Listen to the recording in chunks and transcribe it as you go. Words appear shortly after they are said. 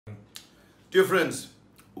Dear friends,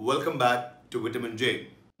 welcome back to Vitamin J.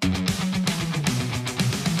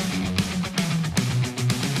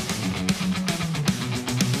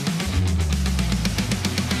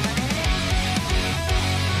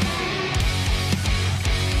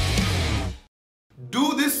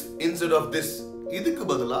 Do this instead of this. இதுக்கு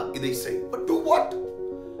பதிலா இதை செய். But do what?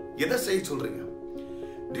 எதை செய்ய சொல்றீங்க?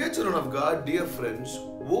 Dear children of God, dear friends,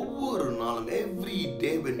 ஒவ்வொரு நாளும் every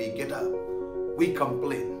day when we get up, we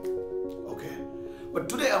complain. Okay? But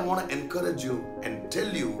today I want to encourage you and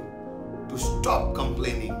tell you to stop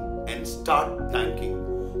complaining and start thanking.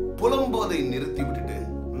 புலம்போதை நிறுத்தி விட்டுட்டு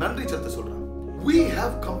நன்றி சொல்ல சொல்றேன். We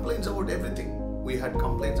have complaints about everything. We had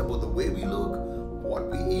complaints about the way we look, what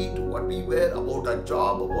we eat, what we wear, about our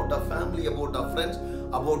job, about our family, about our friends,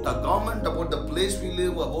 about our government, about the place we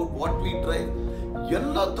live, about what we drive.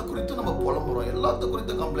 எல்லாத்த குறித்து நம்ம புலம்புறோம், எல்லாத்த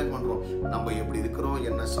குறித்து complaint பண்றோம். நம்ம எப்படி இருக்கிறோம்,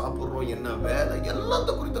 என்ன சாப்பிடுறோம், என்ன வேலை, எல்லாத்த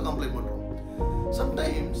குறித்து கம்ப்ளைண்ட் பண்றோம்.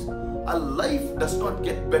 Sometimes our life does not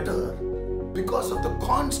get better because of the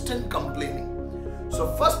constant complaining. So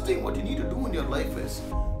first thing what you need to do in your life is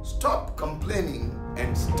stop complaining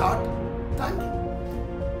and start thanking.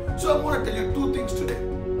 So I want to tell you two things today.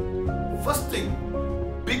 First thing,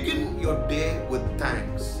 begin your day with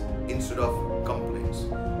thanks instead of complaints.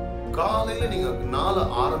 காலையில நீங்க நாளை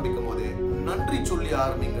ஆரம்பிக்கும் போதே நன்றி சொல்லி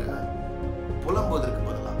ஆரம்பிங்க. புலம்புவதற்கு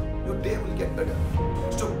பதிலா your day will get better.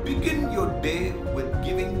 So begin your day with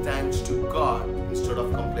giving thanks to God instead of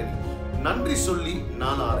complaining. நன்றி சொல்லி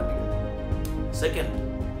நாளை ஆரம்பிங்க. Second,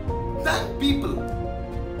 thank people.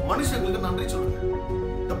 மனுஷங்களுக்கு நன்றி சொல்லுங்க.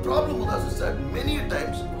 The problem with us is that many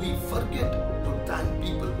times we forget to thank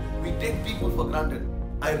people. We take people for granted.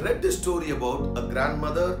 I read this story about a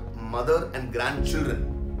grandmother, mother and grandchildren.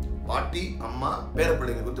 Paati, amma, pera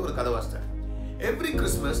pidinga kuttu oru kadha vaastha. Every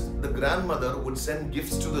Christmas the grandmother would send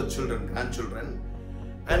gifts to the grandchildren,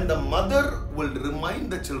 and the mother will remind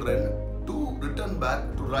the children to return back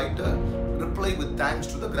to write a reply with thanks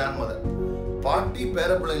to the grandmother. Paati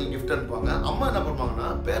pera pidinga gift anupanga, amma enna பண்ணுவாங்கன்னா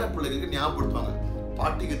pera pidinga ஞாபகப்படுத்துவாங்க.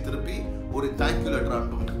 பாட்டிக்கு திருப்பி ஒரு thank you letter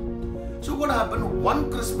அனுப்புங்க. So what happened? One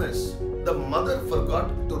Christmas the mother forgot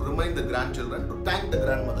to remind the grandchildren to thank the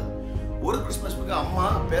grandmother. ஒரு கிறிஸ்மஸ்க்கு அம்மா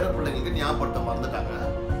பேர பிள்ளைங்களுக்கு ஞாபகப்படுத்த மறந்துட்டாங்க.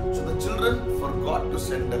 So the children forgot to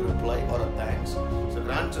send a reply or a thanks. So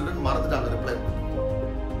grandchildren மறந்துட்டாங்க reply.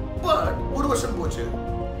 But ஒரு வருஷம் போச்சு.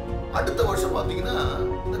 அடுத்த வருஷம் பாத்தீங்கன்னா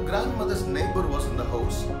the grandmother's neighbor was in the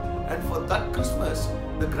house, and for that Christmas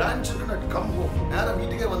the grandchildren had come home. நேரா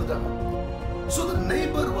வீட்டுக்கே வந்துட்டாங்க. So the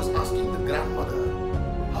neighbor was asking the grandmother,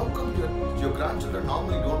 how come your grandchildren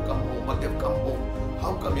normally don't come home, but they've come home?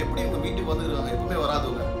 How come? எப்படி உங்க வீட்டுக்கு வந்துருக்காங்க, எப்பவுமே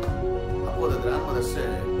வராதுங்க. அப்போ the grandmother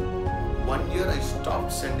said, one year I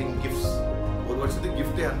stopped sending gifts. ஒரு வருஷத்துக்கு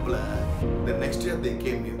gift அனுப்பல. The next year they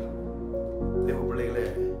came here. தேவ பிள்ளைகளே,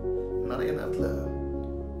 நிறைய நேரத்துல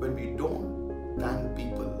when we don't thank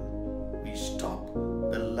people, we stop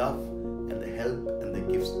the love and the help and the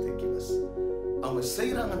gifts they give us. அவங்க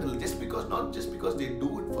செய்றாங்க not just because they do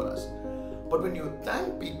it for us, but when you thank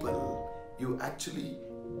people, you actually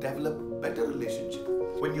develop better relationship.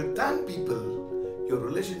 When you thank people, your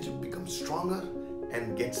relationship becomes stronger and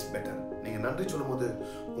gets better. நீங்க நன்றி சொல்லும்போது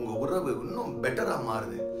உங்க உறவு இன்னும் பெட்டரா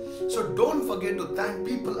மாறுது. So don't forget to thank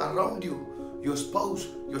people around you, your spouse,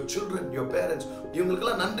 your children, your parents.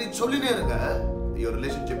 இவங்களுக்கெல்லாம் நன்றி சொல்லினே இருங்க. Your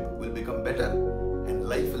relationship will become better and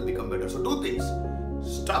life will become better. So two things: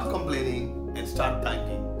 stop complaining and start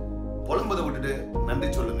thanking. புலம்பதை விட்டுட்டு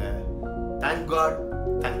நன்றி சொல்லுங்க. Thank God,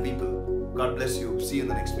 thank people. God bless you. See you in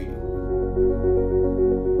the next video.